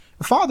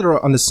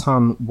father and the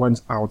son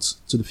went out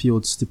to the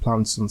fields to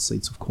plant some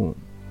seeds of corn.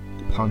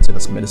 They planted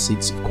as many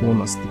seeds of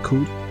corn as they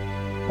could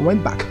and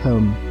went back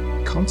home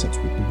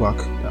content with the work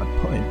they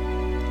had put in.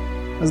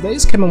 As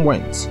days came and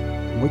went,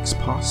 weeks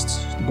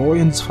passed, the boy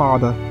and his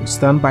father would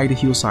stand by the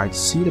hillside to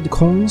see that the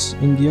corns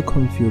in their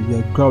cornfield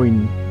were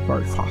growing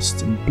very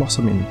fast and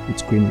blossoming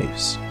with green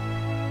leaves.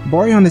 The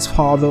boy and his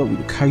father would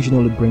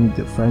occasionally bring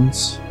their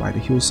friends by the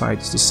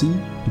hillsides to see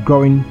the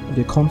growing of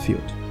their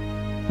cornfield,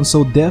 and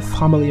so their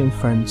family and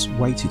friends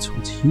waited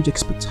with huge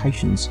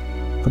expectations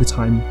for the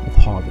time of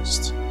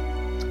harvest.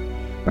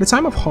 By the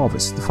time of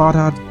harvest, the father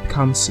had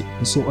become sick,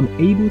 and so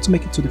unable to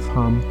make it to the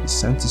farm, he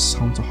sent his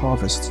son to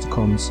harvest the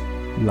corns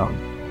alone.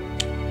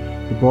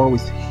 The boy,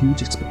 with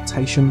huge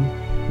expectation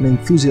and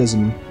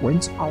enthusiasm,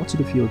 went out to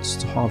the fields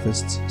to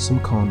harvest some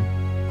corn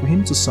for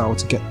him to sell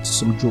to get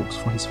some drugs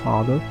for his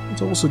father and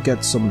to also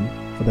get some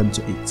for them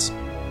to eat.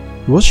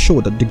 He was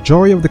sure that the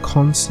joy of the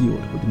corn's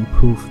yield would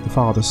improve the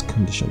father's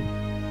condition.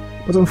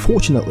 But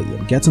unfortunately,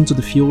 on getting to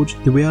the field,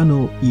 there were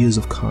no ears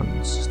of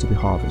corns to be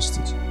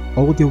harvested.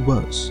 All there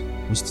was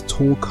the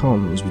tall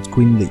corns with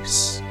green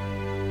leaves.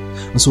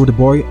 And so the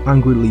boy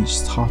angrily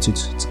started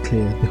to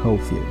clear the whole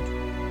field.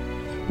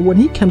 But when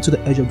he came to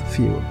the edge of the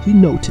field, he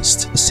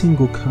noticed a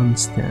single corn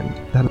stand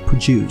that had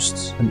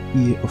produced an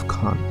ear of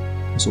corn.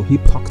 And so he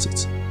plucked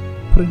it,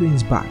 put it in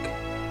his bag,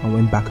 and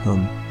went back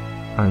home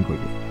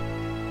angrily.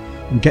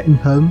 On getting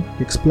home,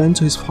 he explained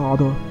to his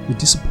father the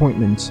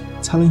disappointment,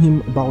 telling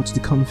him about the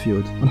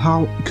cornfield and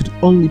how it could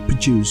only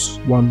produce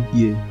 1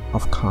 ear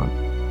of corn.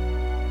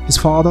 His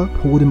father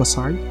pulled him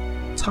aside,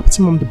 tapped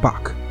him on the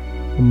back,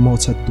 and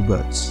muttered the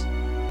words,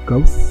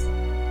 "Growth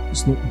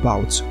is not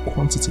about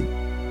quantity,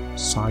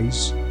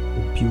 size,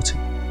 or beauty,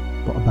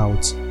 but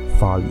about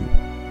value."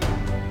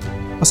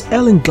 As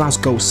Ellen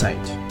Glasgow said,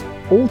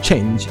 all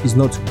change is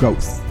not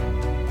growth,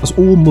 as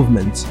all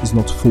movement is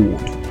not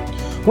forward.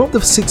 One of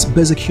the 6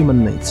 basic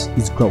human needs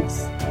is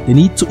growth. They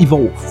need to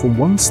evolve from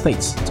one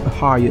state to a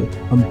higher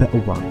and better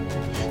one.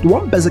 The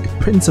one basic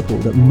principle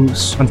that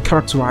moves and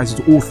characterizes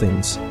all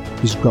things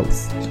is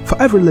growth.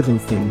 For every living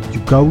thing,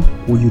 you grow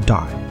or you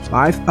die.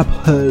 Life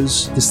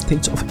abhors the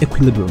state of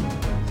equilibrium.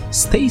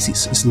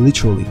 Stasis is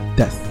literally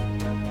death.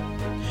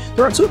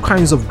 There are 2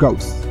 kinds of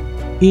growth: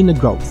 inner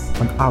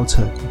growth and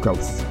outer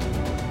growth.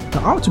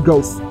 The outer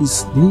growth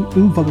is the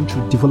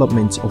involuntary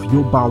development of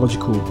your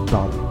biological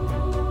body.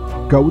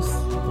 Growth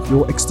of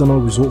your external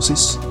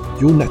resources,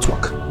 your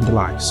network, and the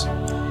likes.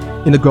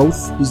 Inner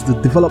growth is the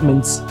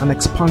development and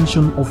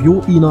expansion of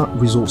your inner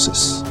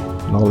resources: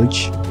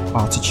 knowledge,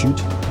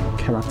 attitude,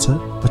 character,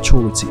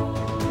 maturity.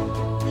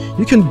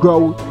 You can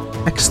grow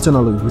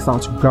externally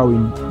without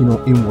growing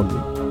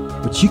inwardly,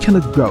 but you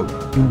cannot grow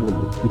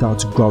inwardly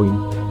without growing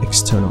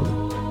externally.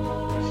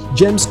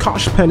 James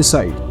Cash Penny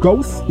said,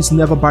 "Growth is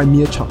never by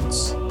mere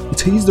chance.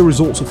 It is the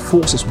result of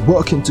forces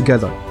working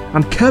together."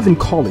 And Kevin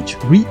Coolidge,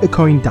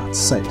 re-echoing that,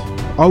 said,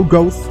 "All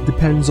growth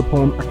depends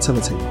upon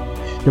activity.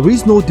 There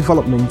is no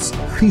development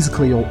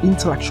physically or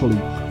intellectually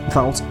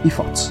without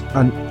effort,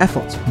 and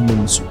effort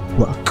means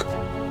work.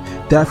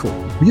 Therefore,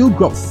 real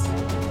growth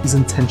is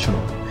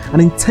intentional,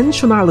 and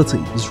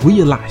intentionality is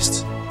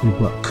realized in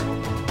work."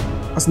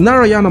 As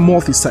Narayana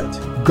Murthy said,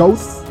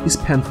 "Growth is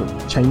painful,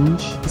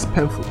 change is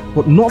painful,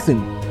 but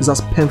nothing is as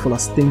painful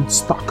as staying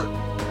stuck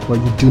where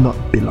you do not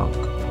belong."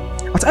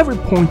 At every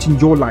point in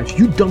your life,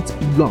 you don't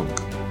belong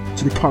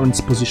to the current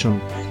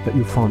position that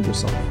you found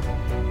yourself.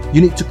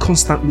 You need to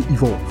constantly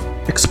evolve,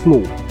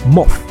 explore,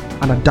 morph,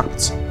 and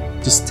adapt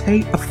to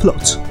stay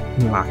afloat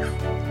in life.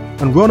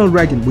 And Ronald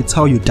Reagan will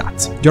tell you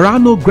that there are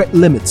no great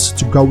limits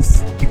to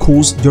growth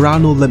because there are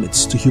no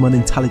limits to human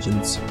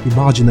intelligence,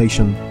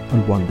 imagination,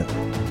 and wonder.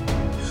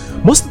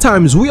 Most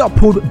times we are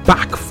pulled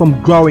back from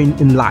growing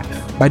in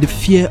life by the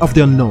fear of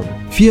the unknown,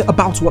 fear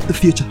about what the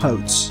future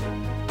holds.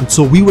 And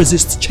so we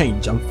resist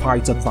change and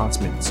fight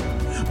advancement.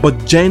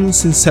 But Jane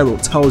Sincero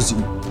tells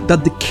you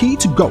that the key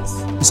to growth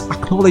is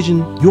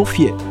acknowledging your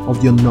fear of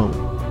the unknown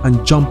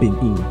and jumping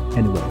in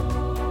anyway.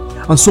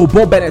 And so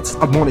Bob Bennett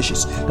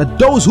admonishes that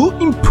those who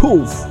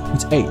improve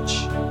with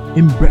age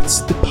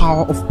embrace the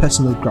power of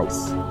personal growth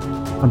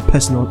and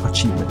personal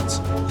achievement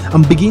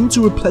and begin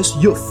to replace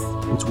youth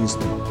with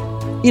wisdom,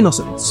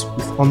 innocence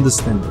with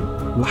understanding,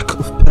 lack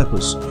of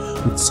purpose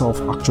with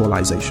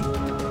self-actualization.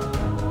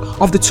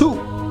 Of the 2,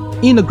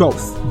 inner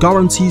growth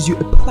guarantees you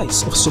a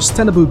place of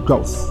sustainable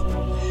growth.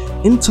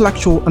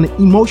 Intellectual and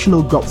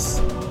emotional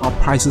growth are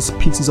priceless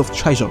pieces of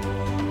treasure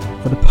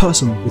for the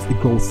person with a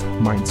growth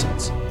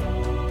mindset.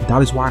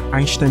 That is why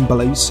Einstein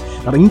believes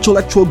that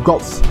intellectual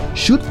growth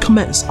should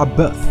commence at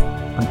birth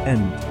and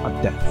end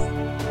at death.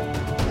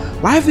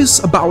 Life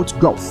is about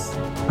growth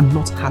and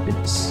not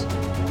happiness.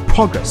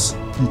 Progress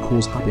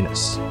equals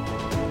happiness.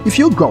 If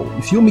you grow,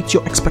 if you meet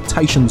your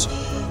expectations,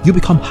 you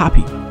become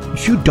happy.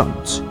 If you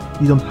don't,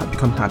 you don't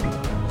become happy.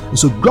 And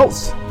so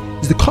growth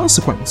is the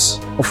consequence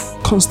of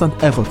constant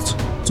effort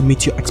to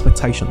meet your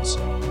expectations.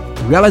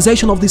 The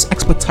realization of these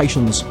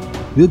expectations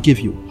will give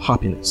you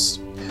happiness.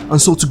 And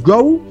so to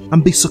grow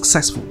and be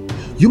successful,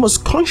 You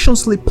must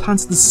consciously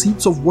plant the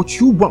seeds of what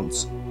you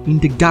want in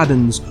the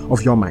gardens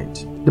of your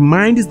mind. The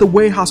mind is the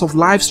warehouse of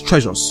life's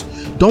treasures.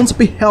 Don't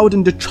be held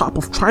in the trap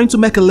of trying to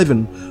make a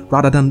living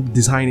rather than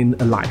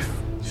designing a life.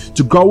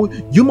 To grow,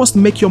 you must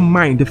make your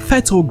mind a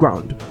fertile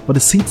ground for the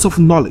seeds of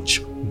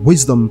knowledge,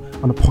 wisdom,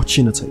 and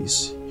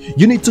opportunities.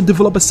 You need to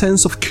develop a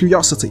sense of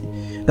curiosity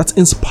that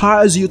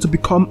inspires you to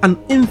become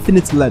an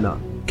infinite learner.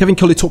 Kevin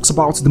Kelly talks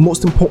about the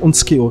most important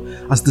skill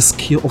as the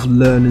skill of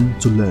learning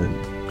to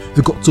learn.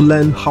 You've got to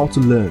learn how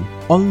to learn,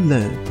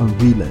 unlearn, and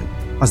relearn,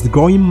 as the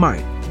growing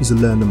mind is a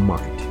learning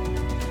mind.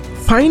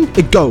 Find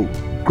a goal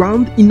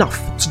ground enough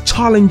to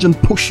challenge and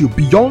push you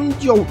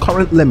beyond your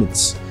current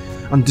limits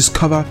and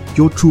discover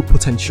your true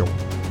potential.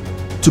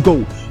 To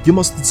go, you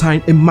must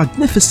design a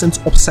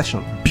magnificent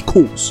obsession,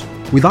 because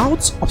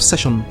without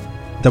obsession,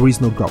 there is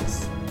no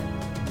growth.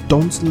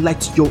 Don't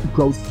let your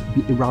growth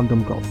be a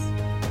random growth.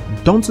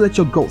 Don't let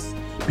your growth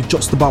be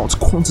just about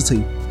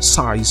quantity,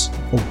 size,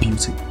 or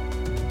beauty.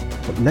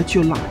 But let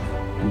your life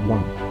be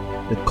one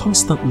that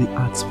constantly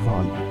adds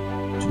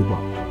value to the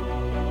world.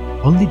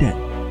 Only then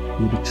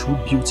will the true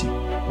beauty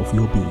of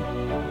your being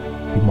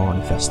be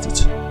manifested.